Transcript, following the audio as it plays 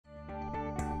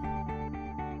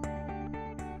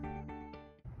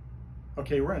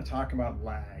Okay, we're going to talk about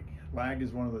lag. Lag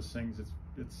is one of those things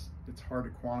it's hard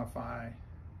to quantify,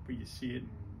 but you see it in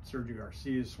Sergio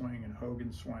Garcia's swing and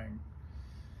Hogan's swing.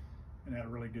 And I had a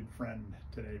really good friend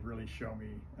today really show me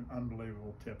an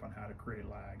unbelievable tip on how to create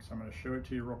lag. So I'm going to show it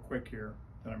to you real quick here.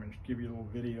 Then I'm going to give you a little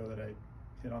video that I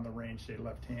hit on the range, say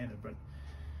left-handed. But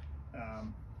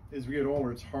as we get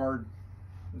older, it's hard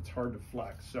to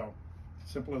flex. So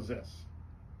simple as this.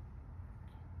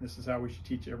 This is how we should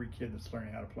teach every kid that's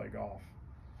learning how to play golf.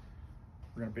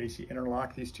 We're going to basically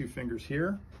interlock these two fingers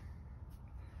here.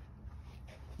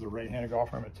 As a right-handed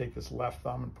golfer, I'm going to take this left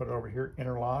thumb and put it over here,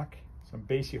 interlock. So I'm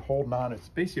basically holding on. It's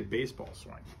basically a baseball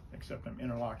swing, except I'm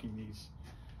interlocking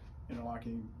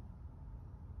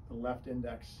the left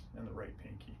index and the right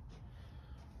pinky.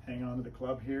 Hang on to the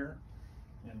club here,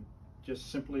 and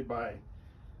just simply by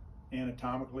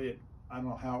anatomically, I don't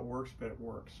know how it works, but it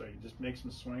works. So you just make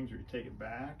some swings, or you take it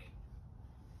back,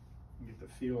 and get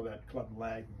the feel of that club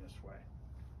lagging this way.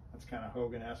 That's kind of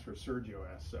Hogan-esque or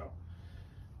Sergio-esque. So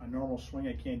a normal swing,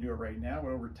 I can't do it right now,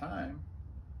 but over time,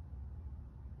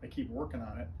 I keep working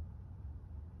on it,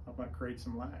 I'm going to create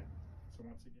some lag.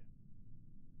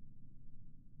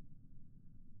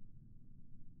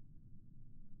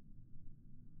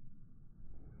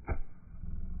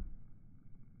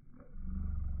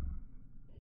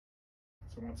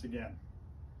 So once again.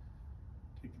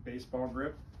 Take the baseball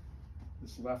grip.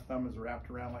 This left thumb is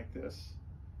wrapped around like this.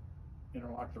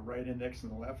 Interlock the right index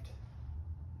and the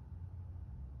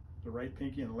right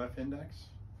pinky and the left index.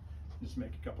 Just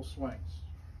make a couple swings.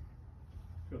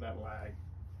 Feel that lag.